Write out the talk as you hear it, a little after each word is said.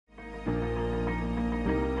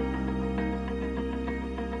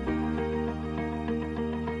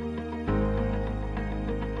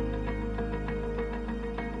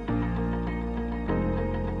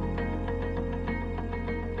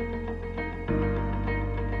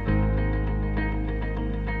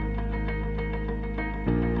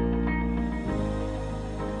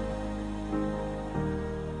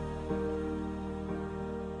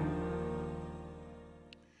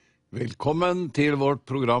Velkommen til vårt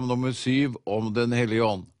program nummer 7 om Den Hellige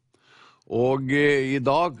Ånd. Og i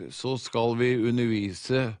dag så skal vi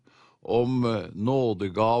undervise om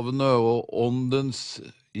nådegavene og åndens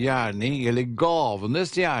gjerning, eller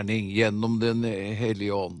gavenes gjerning gjennom Den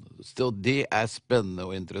Hellige Ånd. Så det spennende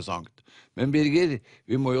og interessant. Men Birger,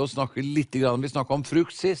 vi må jo snakke litt grann, vi snakket om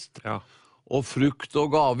frukt sist. Ja. Og frukt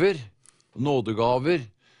og gaver, nådegaver,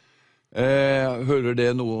 hører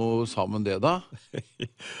det noe sammen det da?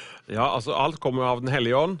 Ja, altså alt kommer av Den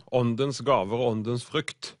Hellige Ånd, åndens gaver og åndens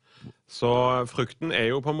frukt. Så frukten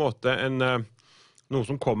jo på en måte noe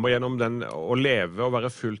som kommer gjennom den å leve og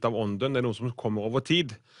være fullt av ånden. Det noe som kommer over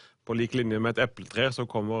tid. På lik linje med et epletre så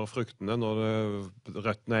kommer fruktene når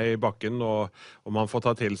røttene i bakken, og man får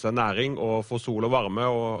ta til seg næring og få sol og varme.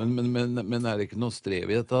 Og... Men det ikke noe strev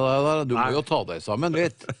i dette der? Du må jo ta deg sammen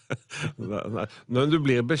litt. Nei. Når du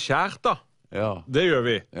blir beskjært da, ja. Det gjør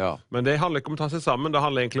vi. Ja. Men det handler ikke om å ta seg sammen, det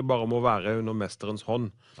handler egentlig bare om å være under mesterens hånd.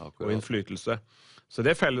 Akkurat. Og innflytelse. Så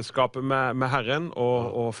det fellesskapet med Herren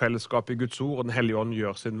og fellesskapet i Guds ord, og Den Hellige Ånd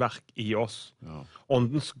gjør sin verk i oss. Ja.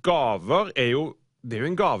 Åndens gaver det jo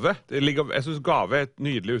en gave. Jeg synes gave et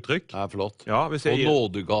nydelig uttrykk. Det flott. Ja, og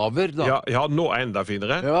nådegaver da. Ja, nå enda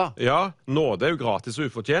finere. Ja. Ja, nåde jo gratis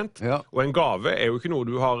og ufortjent. Ja. Og en gave jo ikke noe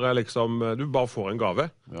du har du bare får en gave.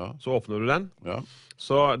 Ja. Så åpner du den. Ja.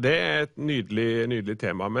 Så det et nydelig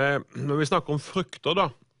tema. Når vi snakker om frukter da,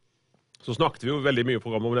 så snakket vi jo veldig mye i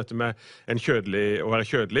programmet om dette med å være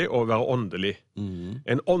kjødelig og være åndelig.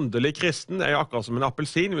 En åndelig kristen jo akkurat som en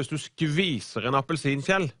appelsin. Hvis du skviser en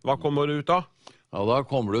appelsinkjell, hva kommer det ut av? Ja, da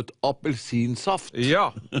kommer det ut appelsinsaft. Ja,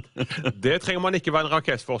 det trenger man ikke være en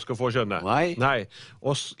rakettforsker for å skjønne. Nei.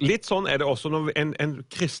 Og litt sånn det også når en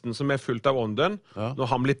kristen som fullt av ånden, ja.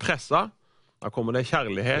 Når han blir presset, da kommer det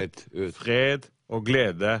kjærlighet, fred og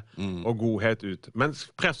glede og godhet ut. Men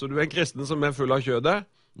presser du en kristen som full av kjødet,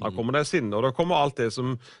 da kommer det sinne, og da kommer alt det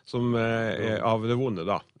som av det vonde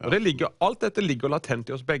da. Og alt dette ligger latent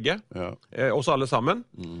i oss begge, oss alle sammen.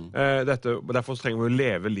 Derfor trenger vi å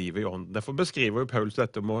leve livet i ånden. Derfor beskriver jo Paulus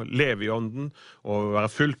dette om å leve i ånden, og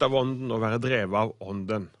være fullt av ånden, og være drevet av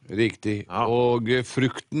ånden. Riktig. Ja. Og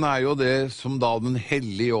frukten jo det som da Den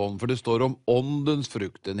Hellige Ånd, for det står om åndens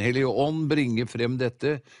frukt. Den Hellige Ånd bringer frem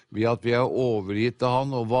dette ved at vi overgitt til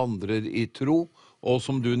han og vandrer i tro. Og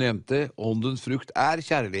som du nevnte, åndens frukt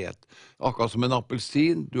kjærlighet. Akkurat som en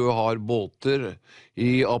appelsin, du har båter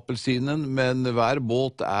i appelsinen, men hver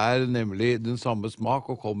båt nemlig den samme smak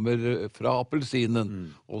og kommer fra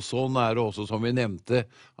appelsinen. Og sånn det også, som vi nevnte,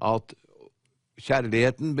 at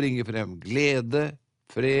kjærligheten bringer frem glede,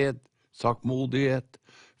 fred, saktmodighet,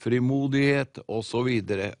 frimodighet og så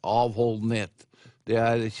videre, avholdenhet.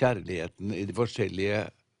 Det kjærligheten i de forskjellige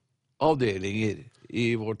avdelinger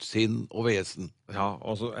i vårt sinn og vesen. Ja,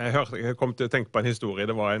 altså, jeg kom til å tenke på en historie.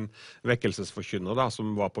 Det var en vekkelsesforkynner da,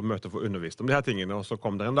 som var på møte for å undervise om de her tingene, og så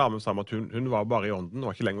kom det en dame som sa at hun var bare i ånden,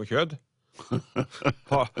 var ikke lenger kjød.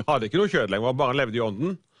 Hadde ikke noe kjød lenger, bare levde i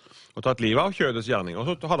ånden, og tatt livet av kjødets gjerning. Og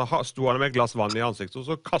så sto han med et glass vann i ansiktet, og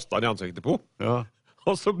så kastet han i ansiktet på. Ja.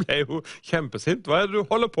 Og så ble hun kjempesint. Hva det du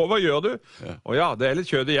holder på, hva gjør du? Ja. Og ja, det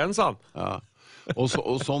litt kjød igjen, sa han. Ja. Og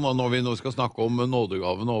sånn når vi nå skal snakke om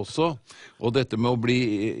nådegavene også, og dette med å bli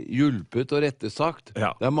hjulpet og rettesagt,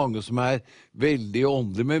 det mange som veldig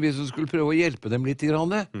åndelige, men hvis du skulle prøve å hjelpe dem litt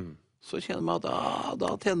grann, så kjenner man at da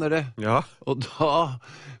tenner det. Ja. Og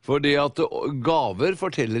fordi at gaver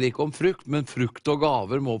forteller ikke om frukt, men frukt og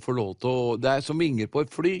gaver må få lov til det som vinger på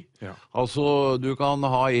et fly. Ja. Altså, du kan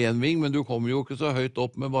ha en ving, men du kommer jo ikke så høyt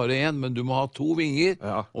opp med bare en, men du må ha 2 vinger,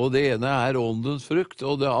 og det ene åndens frukt,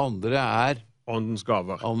 og det andre åndens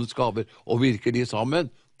gaver. Åndens gaver. Og virker de sammen,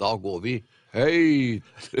 da går vi høyt.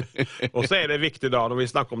 Og så det viktig da, når vi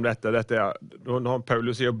snakker om dette når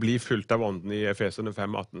Paulus sier bli fullt av ånden i Efeserne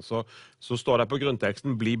 5:18, så står det på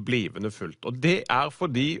grunnteksten bli blivende fullt. Og det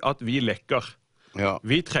fordi at vi lekker. Ja.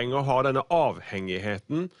 Vi trenger å ha denne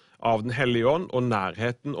avhengigheten av Den Hellige Ånd og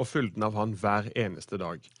nærheten og fylden av han hver eneste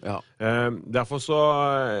dag. Ja. Derfor så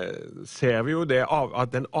ser vi jo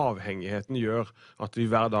at den avhengigheten gjør at vi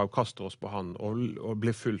hver dag kaster oss på han og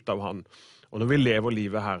blir fullt av han. Og når vi lever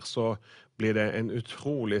livet her, så blir det en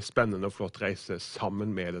utrolig spennende og flott reise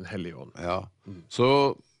sammen med Den Hellige Ånd. Ja.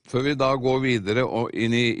 Så før vi da går videre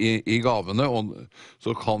inn i gavene,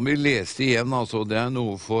 så kan vi lese igjen, altså det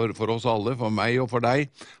noe for oss alle, for meg og for deg,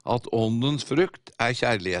 at åndens frukt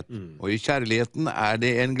kjærlighet. Og i kjærligheten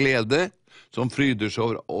det en glede som fryder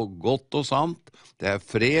seg over godt og sant. Det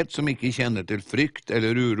fred som ikke kjenner til frykt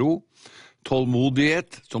eller uro.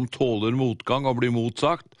 Tålmodighet, som tåler motgang og blir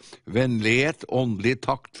motsagt. Vennlighet, åndelig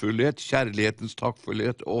taktfullhet, kjærlighetens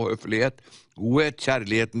taktfullhet og høflighet. Godhet,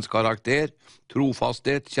 kjærlighetens karakter.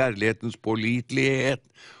 Trofasthet, kjærlighetens pålitelighet.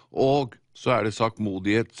 Og så er det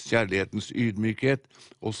saktmodighet, kjærlighetens ydmykhet.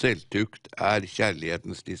 Og selvtukt er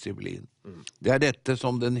kjærlighetens disiplin. Det er dette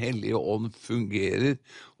som Den hellige ånd fungerer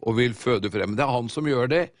og vil føde frem. Det er han som gjør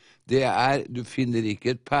det. Du finner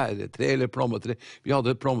ikke et pæretre eller plommetre. Vi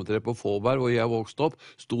hadde et plommetre på Fåberg hvor jeg vokste opp.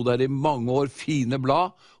 Sto der i mange år, fine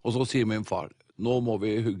blad. Og så sier min far, nå må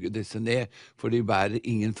vi hugge disse ned, for de bærer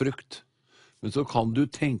ingen frukt. Men så kan du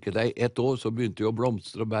tenke deg, et år så begynte de å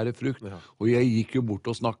blomstre og bære frukt. Ja. Og jeg gikk jo bort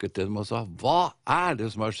og snakket til dem og sa, hva er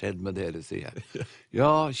det som har skjedd med dere, sier jeg.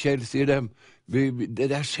 Ja, Kjell, sier dem,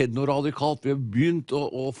 det har skjedd noe radikalt. Vi har begynt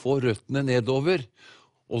å få røttene nedover.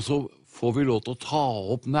 Og så får vi lov til å ta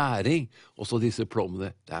opp næring. Og så disse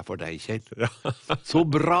plommene, det er for deg, Kjell. Ja. Så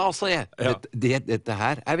bra, sa jeg. Ja. Dette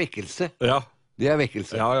her er vekkelse. Ja. Det er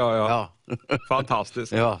vekkelse. Ja.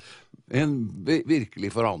 Fantastisk. Ja, en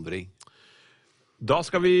virkelig forandring. Da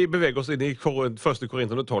skal vi bevege oss inn i 1.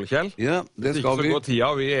 Korinterne 12, Kjell. Ja, det skal vi. Så går tida,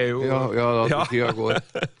 vi er jo... Ja, tida går.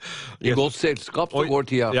 I godt selskap så går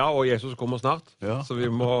tida. Ja, og Jesus kommer snart, så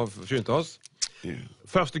vi må skynde oss.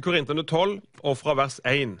 1. Korinterne 12, og fra vers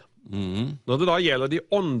 1. Når det da gjelder de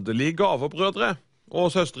åndelige gaver, brødre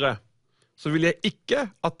og søstre, så vil jeg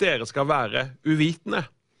ikke at dere skal være uvitende.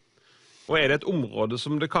 Og er det et område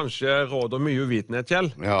som det kanskje råder mye uvitenhet,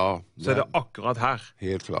 Kjell, så er det akkurat her.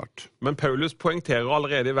 Helt klart. Men Paulus poengterer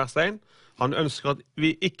allerede i vers 1, han ønsker at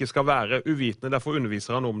vi ikke skal være uvitende, derfor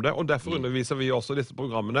underviser han om det, og derfor underviser vi også disse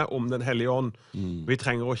programmene om Den hellige ånd. Vi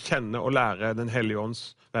trenger å kjenne og lære Den hellige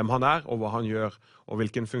ånds hvem han er, og hva han gjør, og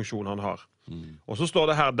hvilken funksjon han har. Og så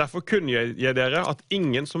står det her, derfor kunngjør jeg dere at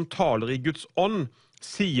ingen som taler i Guds ånd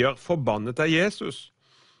sier forbannet er Jesus.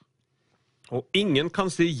 Og ingen kan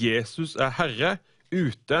si Jesus er Herre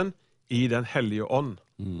uten i Den hellige ånd.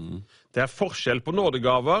 Det er forskjell på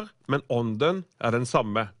nådegaver, men ånden er den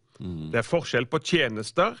samme. Det er forskjell på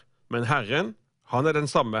tjenester, men Herren, han er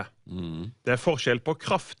den samme. Det er forskjell på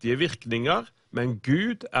kraftige virkninger, men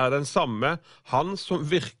Gud er den samme, han som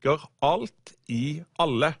virker alt i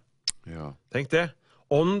alle. Ja. Tenk det.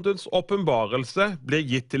 Åndens åpenbarelse blir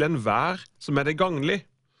gitt til enhver som er det ganglig.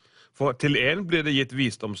 For til en blir det gitt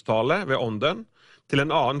visdomstale ved ånden, til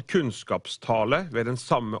en annen kunnskapstale ved den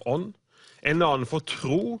samme ånd, en annen for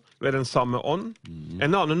tro ved den samme ånd,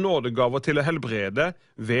 en annen nådegave til å helbrede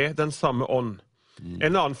ved den samme ånd,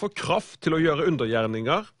 en annen for kraft til å gjøre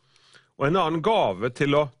undergjerninger, og en annen gave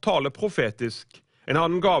til å tale profetisk, en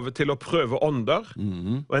annen gave til å prøve ånder,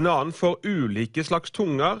 og en annen for ulike slags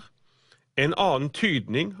tunger, en annen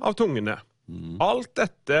tydning av tungene. Alt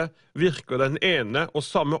dette virker den ene og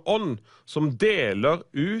samme ånd som deler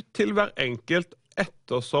ut til hver enkelt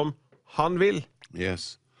ettersom han vil.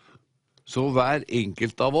 Yes. Så hver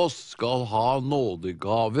enkelt av oss skal ha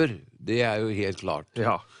nådegaver. Det er jo helt klart.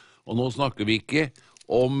 Ja. Og nå snakker vi ikke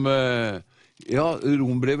om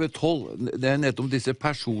Rombrevet 12. Det er nettopp disse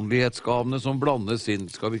personlighetsgavene som blandes inn.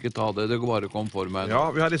 Skal vi ikke ta det? Det bare kom for meg. Ja,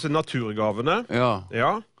 vi har disse naturgavene.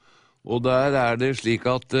 Ja. Og der er det slik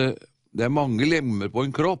at det er mange lemmer på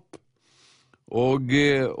en kropp, og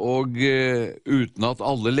uten at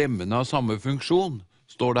alle lemmene har samme funksjon,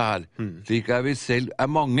 står det her. Slik er vi selv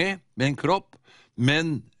er mange med en kropp,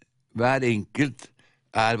 men hver enkelt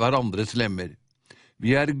er hverandres lemmer.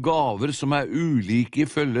 Vi er gaver som er ulike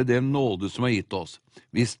ifølge den nåde som er gitt oss.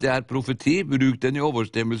 Hvis det er profeti, bruk den i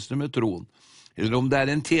overstemmelse med troen. Eller om det er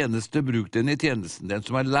en tjeneste, bruk den i tjenesten. Den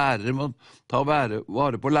som er lærer må ta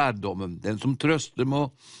vare på lærdommen. Den som trøster må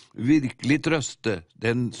virkelig trøste.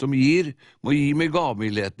 Den som gir må gi med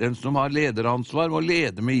gavmildhet. Den som har lederansvar må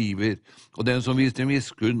lede med iver. Og den som viser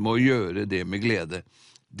miskunn må gjøre det med glede.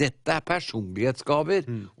 Dette er personlighetsgaver,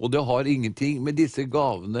 og det har ingenting med disse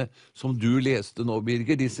gavene som du leste nå,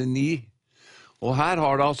 Birger, disse 9. Og her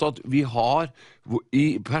har det altså at vi har i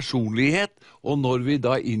personlighet, og når vi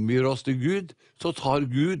da innbyr oss til Gud, så tar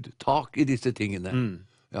Gud tak i disse tingene.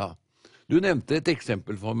 Ja. Du nevnte et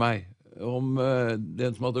eksempel for meg om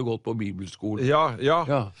den som hadde gått på bibelskolen.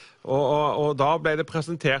 Ja. Og da ble det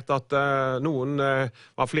presentert at noen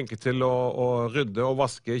var flinke til å rydde og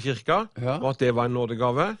vaske i kirka, og at det var en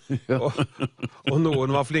nådegave. Og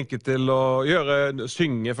noen var flinke til å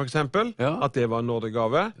synge, for eksempel, at det var en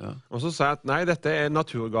nådegave. Og så sa jeg at nei, dette er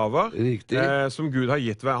naturgaver som Gud har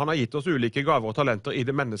gitt. Han har gitt oss ulike gaver og talenter i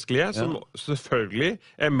det menneskelige, som selvfølgelig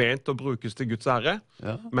er ment å brukes til Guds ære.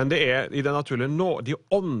 Men det er i det naturlige, de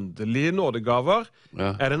åndelige nådegaver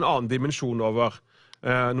er det en annen dimensjon over.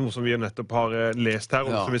 noe som vi nettopp har lest her, og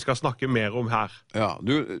Ja. som vi skal snakke mer om her. Ja,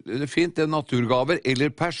 det er fint det er naturgaver eller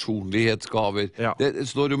personlighetsgaver. Ja. Det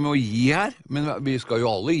står om å gi her, men vi skal jo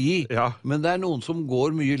alle gi. Ja. Men det er noen som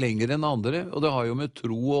går mye lenger enn andre, og det har jo med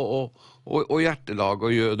tro og hjertelag å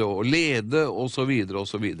gjøre det, og lede og så videre og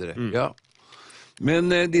så videre. Ja. Men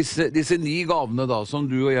disse 9 gavene da, som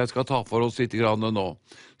du og jeg skal ta for oss litt grann nå,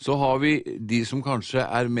 så har vi de som kanskje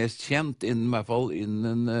er mest kjent, i hvert fall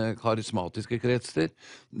innen karismatiske kretser.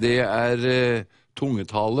 Det er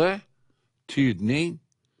tungetale, tydning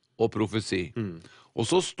og profesi. Og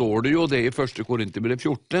så står det jo det i 1. Korinterbrev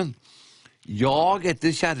 14. Jag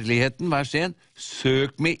etter kjærligheten, vers 1.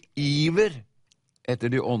 Søk med iver etter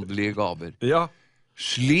de åndelige gaver, Ja.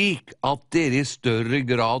 slik at dere i større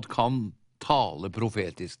grad kan tale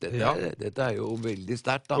profetisk. Dette er jo veldig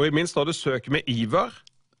sterkt, da. Og i minst står det søk med iver.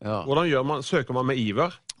 Ja. Hvordan søker man med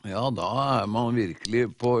iver? Ja, da er man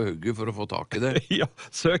virkelig på hugget for å få tak i det. Ja,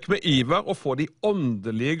 søk med iver og få de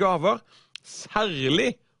åndelige gaver,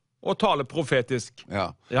 særlig å tale profetisk.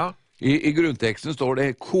 Ja. Ja, I grunnteksten står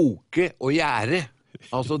det koke og gjære.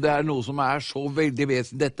 Altså det er noe som er så veldig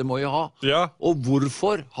vesentlig. Dette må jeg ha. Ja. Og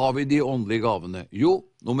hvorfor har vi de åndelige gavene? Jo,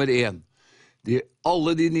 nummer 1.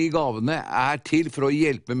 Alle de 9 gavene er til for å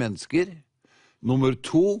hjelpe mennesker. Nummer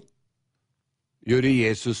 2, gjøre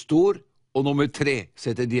Jesus stor. Og nummer 3,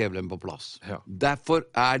 sette djevelen på plass. Ja. Derfor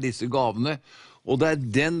er disse gavene, og det er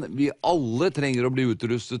den vi alle trenger å bli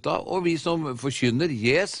utrustet av, og vi som forkynner,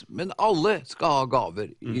 yes, men alle skal ha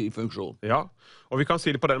gaver i funksjon. Ja, og vi kan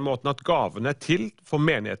si det på den måten at gavene er til for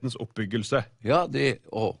menighetens oppbyggelse. Ja,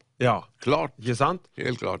 Ja, klart, ikke sant?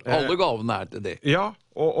 helt klart. Alle gavene er til det. Ja,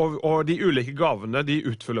 og de ulike gavene, de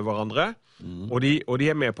utfyller hverandre, og de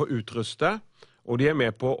er med på å utruste, og de er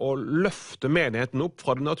med på å løfte menigheten opp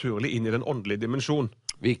fra det naturlige inn i den åndelige dimensjon.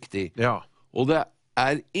 Viktig. Ja, Og det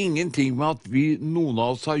er ingenting med at noen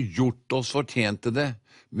av oss har gjort oss fortjent til det,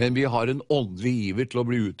 men vi har en åndelig iver til å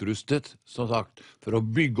bli utrustet, som sagt, for å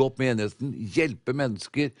bygge opp menigheten, hjelpe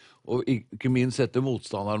mennesker, og ikke minst sette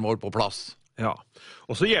motstanderen vår på plass. ja.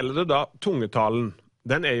 Og så gjelder det da tungetalen.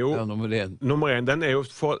 Den er jo, Ja, nummer 1. nummer 1, den er jo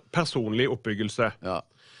for personlig oppbyggelse. Ja,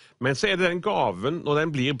 Men så er det den gaven når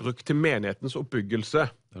den blir brukt til menighetens oppbyggelse.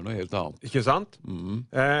 det er noe helt annet. Ikke sant?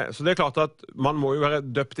 Så det er klart at man må jo være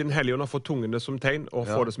døpt i Den hellige ånd og få tungene som tegn og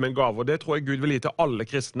få det som en gave. Og det tror jeg Gud vil gi til alle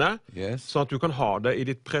kristne, Yes. sånn at du kan ha det i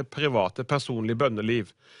ditt private, personlige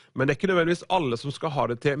bønneliv. Men det er ikke nødvendigvis alle som skal ha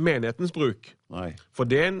det til menighetens bruk. Nei. For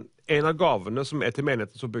det er en av gavene som er til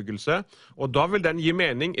menighetens oppbyggelse, og da vil den gi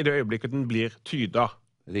mening i det øyeblikket den blir tyda.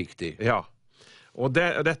 Riktig. Ja. Og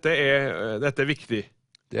dette er viktig.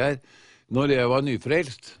 Det er, når jeg var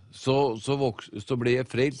nyfrelst, så ble jeg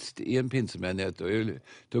frelst i en pinsemenighet. Og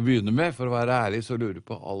til å begynne med, for å være ærlig, så lurer jeg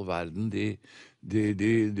på all verden. De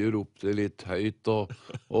ropte litt høyt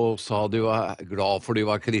og sa de var glad for de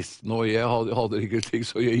var kristne, og jeg hadde ikke slik,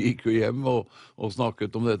 så jeg gikk jo hjem og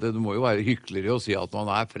snakket om dette. Det må jo være hykleri å si at man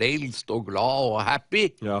er frelst og glad og happy.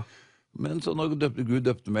 Ja. Men så når Gud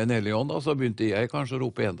døpte meg i Den hellige ånd, da, så begynte jeg kanskje å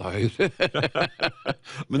rope enda høyere.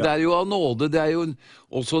 Men det er jo av nåde. Det er jo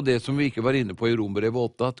også det som vi ikke var inne på i Rombrevet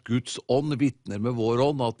 8, at Guds ånd vitner med vår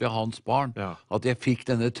ånd, at vi er hans barn. Ja. At jeg fikk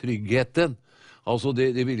denne tryggheten. Altså,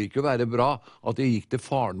 det ville ikke være bra at jeg gikk til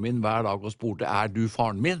faren min hver dag og spurte, er du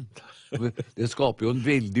faren min? Det skaper jo en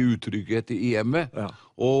veldig utrygghet i hjemmet. Ja.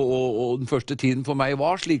 Og den første tiden for meg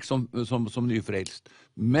var slik som nyfrelst.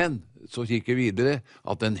 Men så gikk jeg videre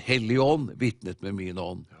at Den hellige ånd vitnet med min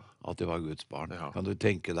ånd at det var Guds barn. Ja. Kan du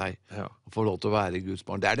tenke deg Ja. å få lov til å være Guds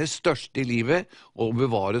barn? Det er det største i livet, og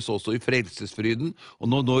bevares også i frelsesfryden.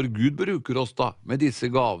 Og når Gud bruker oss da med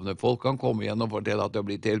disse gavene, folk kan komme igjen og fortelle at de har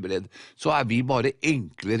blitt helbredet, så er vi bare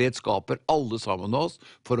enkle redskaper, alle sammen med oss,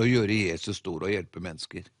 for å gjøre Jesus stor og hjelpe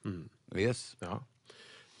mennesker. Yes. Ja.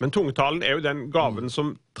 Men tungetalen er jo den gaven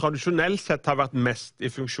som tradisjonelt sett har vært mest i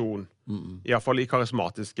funksjon, i hvert fall i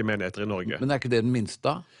karismatiske menigheter i Norge. Men er ikke det den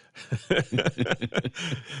minste?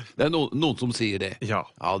 Det er noen som sier det. Ja.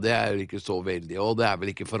 Ja, det er vel ikke så veldig, og det er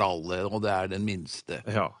vel ikke for alle, og det er den minste.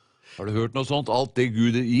 Ja. Har du hørt noe sånt? Alt det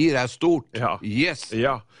Gud gir er stort. Ja. Yes!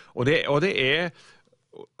 Ja, og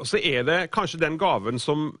så er det kanskje den gaven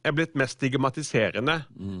som er blitt mest stigmatiserende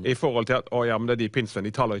i forhold til at men det er de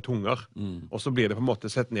pinsvennene, de taler i tunger, og så blir det på en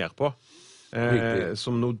måte sett ned på Riktig.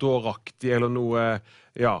 som noe dåraktig eller noe,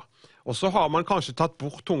 ja. Og så har man kanskje tatt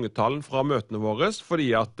bort tungetalen fra møtene våre,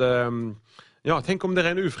 fordi at, tenk om det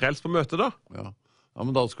er en ufrelst på møtet da. Ja. Ja,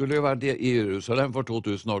 men da skulle jeg vært i Jerusalem for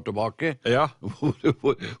 2000 år tilbake, Ja,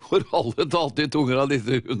 hvor alle talte i tunger av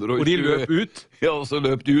disse 120. og de løp ut. Ja, og så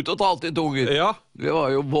løp de ut og talte i tunger. Ja, Det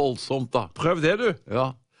var jo voldsomt da. prøv det du.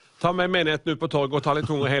 Ja. Ta med menigheten ut på torget og ta litt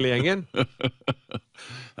tunger hele gjengen.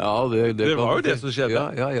 Ja, Det kan var jo du det si. som skjedde.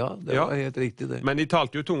 Ja, det Ja. var helt riktig det. Men de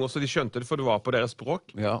talte jo tunger, så de skjønte det, for det var på deres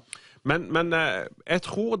språk. Ja, Men jeg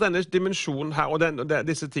tror denne dimensjonen her, og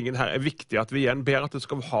disse tingene her, er viktig at vi igjen ber at det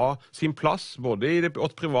skal ha sin plass, både i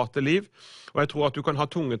vårt private liv, og jeg tror at du kan ha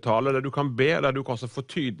tungetale der du kan be, der du kan også få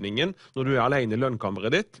tydningen når du er alene i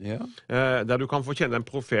lønnkammeret ditt, ja, der du kan få kjenne en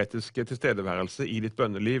profetiske tilstedeværelse i ditt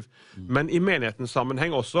bønneliv. Men i menighetens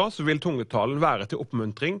sammenheng også, så vil tungetalen være til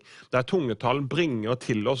oppmuntring, der tungetalen bringer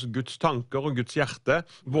til oss Guds tanker og Guds hjerte,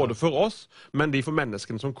 både for oss, men de for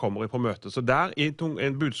menneskene som kommer på møte. Så der i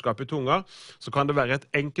en budskap i tunger, så kan det være et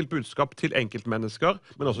enkelt budskap til enkeltmennesker,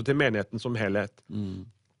 men også til menigheten som helhet.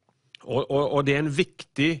 Og det er en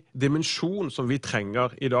viktig dimensjon som vi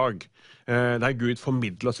trenger i dag, der Gud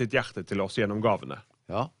formidler sitt hjerte til oss gjennom gavene.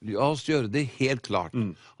 ja. La oss gjøre det helt klart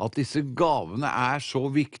at disse gavene er så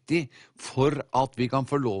viktige for at vi kan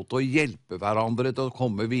få lov til å hjelpe hverandre til å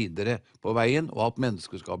komme videre på veien, og at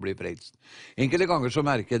mennesker skal bli frelst. Enkelte ganger så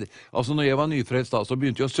merker jeg det. Altså når jeg var nyfrelst da, så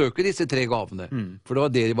begynte jeg å søke disse 3 gavene. For det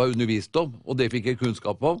var det jeg var undervist om, og det fikk jeg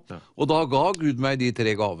kunnskap om. Og da ga Gud meg de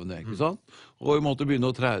 3 gavene, ikke sant? Og jeg måtte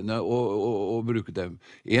begynne å trene og bruke dem.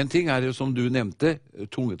 En ting er jo, som du nevnte,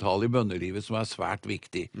 tungetale i bønnelivet, som er svært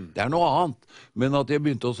viktig. Det er noe annet. Men at jeg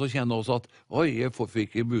begynte også å kjenne også at oi, jeg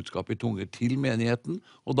fikk budskap i tunger til menigheten,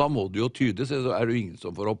 og da må det jo tydes, så er det jo ingen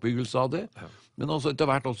som får oppbyggelse av det. Men også etter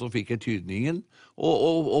hvert også fikk jeg tydningen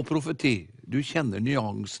og profeti. Du kjenner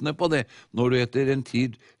nyansene på det når du etter en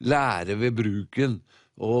tid lærer ved bruken,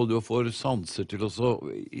 og du får sanser til å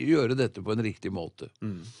gjøre dette på en riktig måte.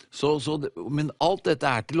 Men alt dette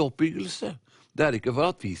er til oppbyggelse. Det er ikke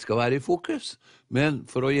for at vi skal være i fokus, men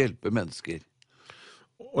for å hjelpe mennesker.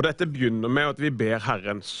 Og dette begynner med at vi ber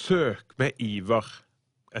Herren, søk med iver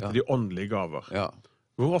etter de åndelige gaver. Ja.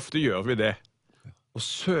 Hvor ofte gjør vi det? Å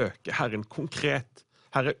søke Herren konkret.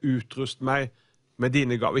 Herre, utrust meg med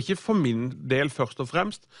dine gaver. Ikke for min del først og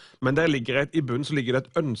fremst, men i bunnen så ligger det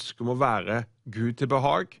et ønske om å være Gud til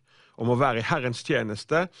behag, om å være i Herrens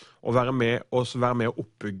tjeneste, og være med å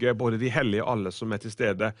oppbygge både de hellige og alle som er til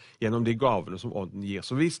stede gjennom de gavene som Ånden gir.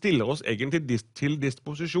 Så vi stiller oss egentlig til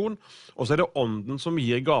disposisjon, og så er det Ånden som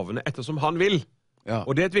gir gavene ettersom han vil. Ja.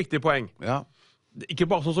 Og det er et viktig poeng. Ja. Ikke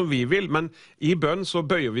bare sånn som vi vil, men i bønn så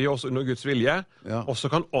bøyer vi oss under Guds vilje, og så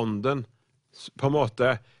kan Ånden på en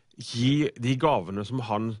måte gi de gavene som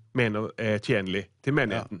han mener er tjenlig til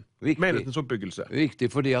menigheten. Ja, menighetens oppbyggelse. Viktig,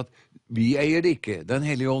 fordi at vi eier det ikke. Den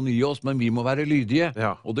hellige ånd gir oss, men vi må være lydige.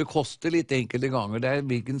 Ja. Og det koster litt enkelte ganger. Det er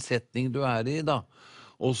hvilken setning du er i da.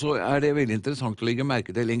 Og så er det veldig interessant å legge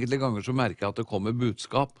merke til. Enkelte ganger så merker jeg at det kommer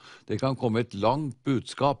budskap. Det kan komme et langt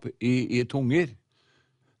budskap i tunger.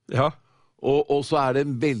 Ja. Og så er det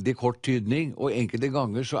en veldig kort tydning, og enkelte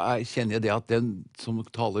ganger så kjenner jeg det at den som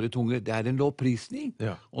taler i tunger, det er en lovprisning.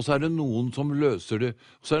 Ja. Og så er det noen som løser det.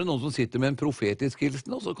 Så er det noen som sitter med en profetisk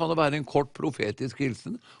hilsen, og så kan det være en kort profetisk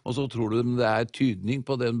hilsen, og så tror du det er tydning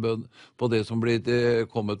på den bønn, på det som blir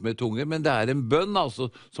kommet med tunger, men det er en bønn altså,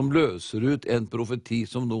 som løser ut en profeti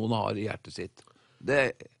som noen har i hjertet sitt.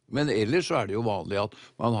 Men ellers så er det jo vanlig at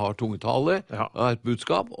man har tungetale, et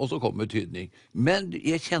budskap, og så kommer tydning. Men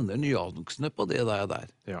jeg kjenner nyansene på det der.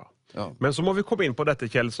 Ja. Ja. Men så må vi komme inn på dette,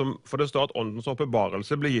 Kjell, for det står at åndens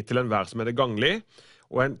åpenbarelse blir gitt til enhver som er det ganglig,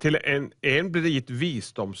 og til en blir det gitt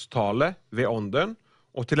visdomstale ved ånden,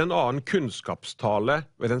 og til en annen kunnskapstale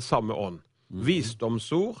ved den samme ånd.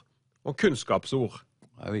 Visdomsord og kunnskapsord.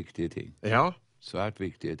 Det er viktige ting. Ja. Svært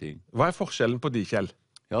viktige ting. Hva er forskjellen på de, Kjell?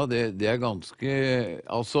 Ja, det er ganske...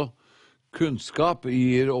 Altså, kunnskap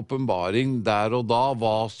gir åpenbaring der og da,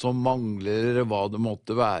 hva som mangler, eller hva det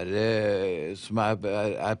måtte være som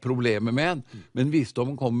er problemet med en. Men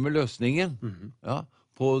visdommen kommer med løsningen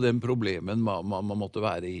på den problemen man måtte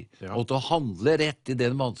være i. Ja. Og til å handle rett i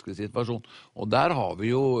den vanskelige situasjonen. Og der har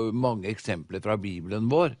vi jo mange eksempler fra Bibelen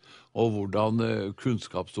vår, og hvordan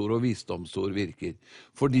kunnskapsord og visdomsord virker.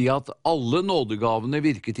 Fordi at alle nådegavene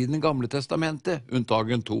virket i den gamle testamentet,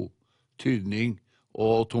 unntagen 2, tydning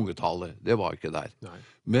og tungetale. Det var ikke der. Nei.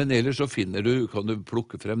 Men ellers så kan du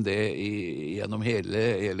plukke frem det gjennom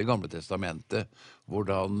hele gamle testamentet,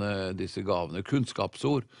 hvordan disse gavene,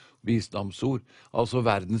 kunnskapsord, visdomsord, altså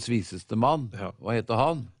verdens viseste mann, hva heter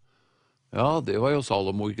han? Ja, det var jo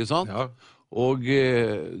Salomo, ikke sant? Ja. Og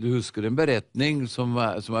du husker en beretning som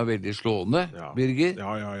er veldig slående, Birger?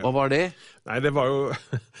 Ja. Hva var det? Nei, det var jo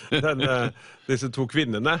disse 2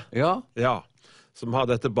 kvinnene. Ja. Ja, som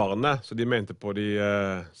hadde dette barnet, så de mente på de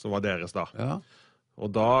som var deres da. Ja. Og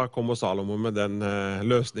da kommer Salomo med den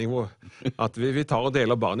løsningen hvor at vi tar og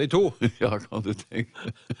deler barnet i to. Ja, kan du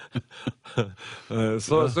tenke.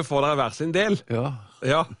 Så får dere hver sin del. Ja.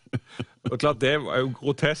 Ja, og klart det er jo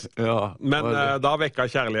grotesk. Ja, Men var det. da vekket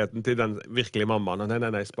kjærligheten til den virkelige mammaen.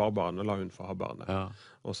 Nei, spar barnet, la hun få ha barnet. Ja.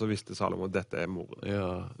 Og så visste Salomo at dette er moren.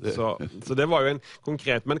 Ja, Så det var jo en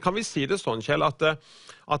konkret. Men kan vi si det sånn, Kjell,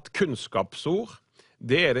 at kunnskapsord,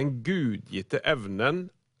 det er den gudgitte evnen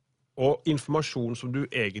og informasjon som du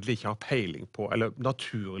egentlig ikke har peiling på, eller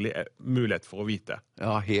naturlig mulighet for å vite.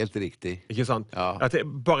 Ja, helt riktig. Ikke sant? Ja. At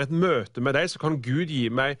bare et møte med deg, så kan Gud gi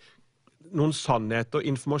meg noen sannheter,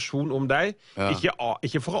 informasjon om deg. Ja.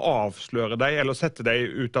 Ikke for å avsløre deg, eller sette deg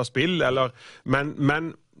ut av spill,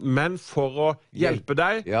 men for å hjelpe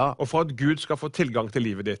deg, Ja. og for at Gud skal få tilgang til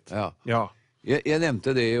livet ditt. Ja. Ja. Jeg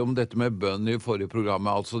nevnte det om dette med bønn i forrige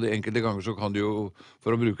programmet. Altså, de enkelte ganger så kan du jo,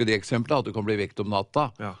 for å bruke det eksempelet, at du kan bli vekt om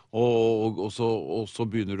natta, Ja. og så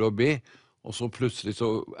begynner du å be, og så plutselig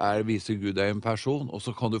så viser Gud deg en person, og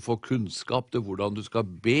så kan du få kunnskap til hvordan du skal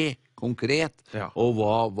be konkret, Ja. og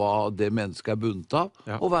hva det mennesket er bundet av,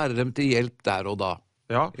 Ja. og være dem til hjelp der og da.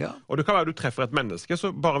 Ja. Ja. Og det kan være du treffer et menneske,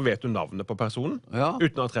 så bare vet du navnet på personen, Ja.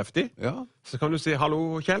 uten å ha treffet dem. Ja, Så kan du si,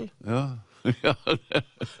 hallo, Kjell. ja, ja,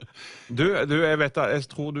 Jeg vet da, jeg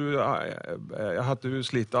tror at du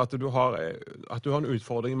sliter, at du har en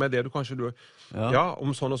utfordring med det Ja.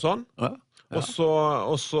 om sånn og sånn. ja. Og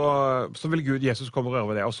så vil Gud, Jesus komme og røre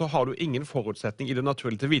ved det. Og så har du ingen forutsetning i det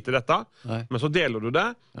naturlige til å vite dette, Nei. men så deler du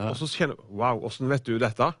det, og så kjenner du, wow, hvordan vet du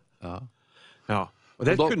dette? Ja. Ja. Og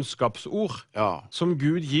det er Og et da- kunnskapsord Ja. som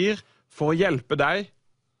Gud gir for å hjelpe deg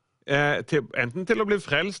enten til å bli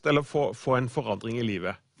frelst, eller få en forandring i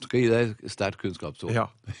livet. Skal gi deg et sterkt kunnskapsord. Ja.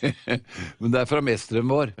 Men det er fra mesteren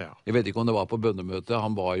vår. Ja. Jeg vet ikke om det var på bønnemøtet.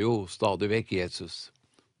 Han var jo stadig vekk Jesus.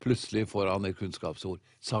 Plutselig får han et kunnskapsord.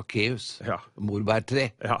 Sakkeus. Ja.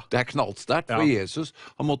 Morbærtre. Ja. Det er knallsterkt for Ja. Jesus.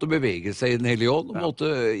 Han måtte bevege seg i Den hellige ånd. Og måtte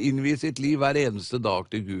innvie sitt liv hver eneste dag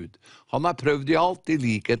til Gud. Han er prøvd i alt i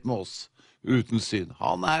likhet med oss. Uten synd.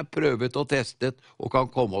 Han er prøvet og testet og kan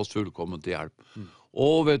komme oss fullkomment til hjelp.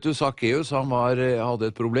 Og vet du, Sakkeus hadde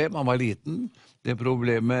et problem. Han var liten. Det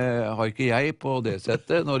problemet har ikke jeg på det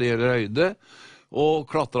settet når det gjelder høyde. Og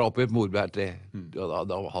klatra opp i et morbærtre. Ja,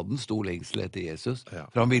 da hadde han stor lengsel etter Jesus. Ja.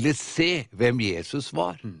 For han ville se hvem Jesus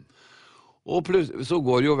var. Og så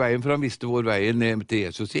går jo veien, for han visste hvor veien ned til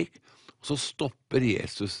Jesus gikk. Og så stopper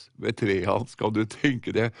Jesus ved treet hans, kan du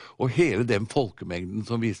tenke det. Og hele den folkemengden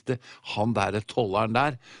som visste, han der er tolleren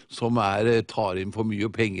der, som tar inn for mye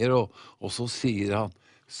penger. Og så sier han,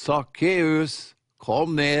 Sakkeus,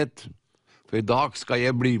 kom ned, for i dag skal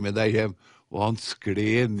jeg bli med deg hjem. Og han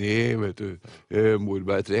skled ned, vet du,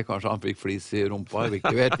 morbærtre. Kanskje han fikk flis i rumpa,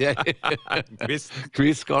 ikke vet jeg.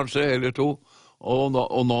 Quiz kanskje, eller to. Og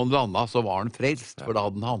når han landa, så var han frelst, for da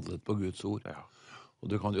hadde han handlet på Guds ord. Ja. Og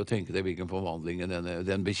du kan jo tenke deg hvilken forvandling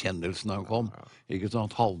den bekjennelsen han kom. Ikke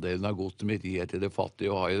sant? Halvdelen av godset mitt gir jeg til det fattige,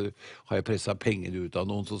 og har jeg presset pengene ut av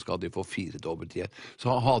noen, så skal de få 4-dobbelt igjen. Så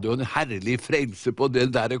han hadde jo en herlig frelse på den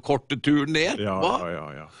der korte turen ned. Ja, Hva?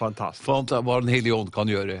 ja. Fantastisk. Hva Den hellige ånd kan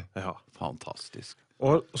gjøre. Ja. Fantastisk.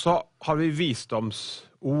 Og så har vi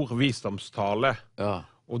visdomsord, visdomstale. Ja.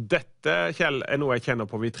 Og dette, Kjell, er noe jeg kjenner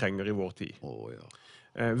på vi trenger i vår tid. Å,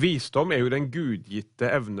 ja. Visdom er jo den gudgitte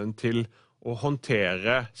evnen til å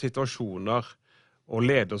håndtere situasjoner og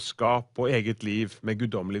lederskap og eget liv med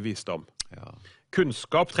guddommelig visdom. Ja.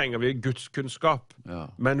 Kunnskap trenger vi, Guds kunnskap, Ja.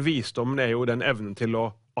 men visdommen er jo den evnen til å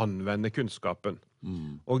anvende kunnskapen.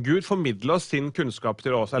 Og Gud formidler sin kunnskap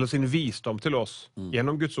til oss, eller sin visdom til oss,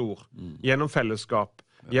 gjennom Guds ord, gjennom fellesskap,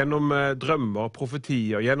 gjennom drømmer,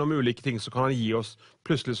 profetier, gjennom ulike ting, så kan han gi oss,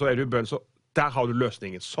 plutselig så er du i bønn, så der har du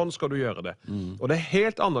løsningen, sånn skal du gjøre det. Og det er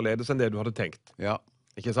helt annerledes enn det du hadde tenkt, Ja.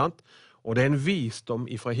 ikke sant? Og det er en visdom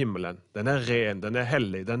ifra himmelen. Den er ren, den er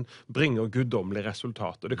hellig, den bringer guddommelige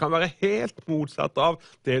resultater. Det kan være helt motsatt av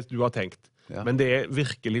det du har tenkt, Ja. men det er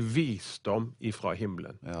virkelig visdom ifra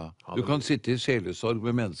himmelen. Ja. Du kan sitte i sjelesorg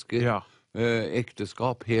med mennesker, Ja.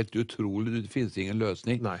 ekteskap, helt utrolig, det finnes ingen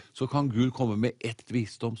løsning. Nei. Så kan Gud komme med ett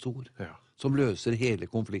visdomsord, Ja. som løser hele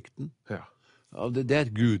konflikten. Ja. Ja, det er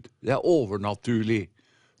Gud. Det er overnaturlig.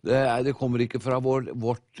 Det kommer ikke fra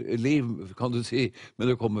vårt liv, kan du si, men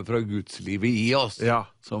det kommer fra Guds liv i oss, Ja.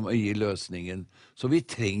 som gir løsningen. Så vi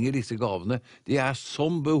trenger disse gavene. De er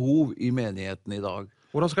som behov i menigheten i dag.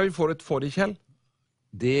 Hvordan skal vi få det, Kjell?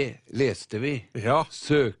 Det leste vi. Ja.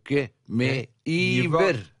 Søke med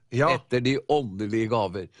iver Ja. etter de åndelige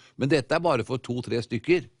gaver. Men dette er bare for 2-3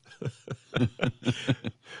 stykker.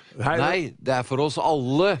 Nei, det er for oss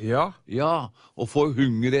alle. Ja. Ja, å få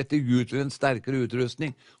hunger etter Gud til en sterkere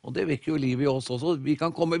utrustning. Og det vekker jo liv i oss også. Vi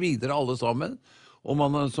kan komme videre alle sammen. om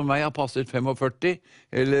man som meg har passet 45,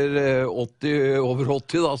 eller 80, over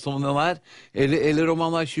 80 da, som den er, eller om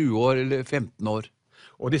man er 20 år eller 15 år.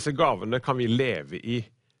 Og disse gavene kan vi leve i.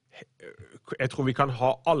 Jeg tror vi kan ha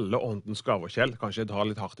alle åndens gaver, Kjell. Kanskje jeg drar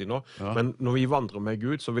litt hardt i nå. Ja. Men når vi vandrer med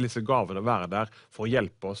Gud, så vil disse gavene være der for å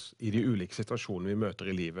hjelpe oss i de ulike situasjonene vi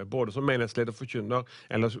møter i livet. Både som menighetsleder, forkynner,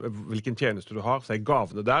 eller hvilken tjeneste du har, så er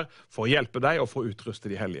gavene der for å hjelpe deg og for å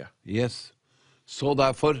utruste de hellige. Yes. Så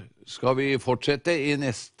derfor skal vi fortsette i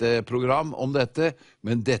neste program om dette,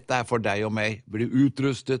 men dette er for deg og meg. Bli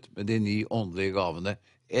utrustet med de 9 åndelige gavene.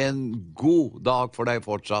 En god dag for deg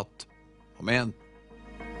fortsatt. Amen.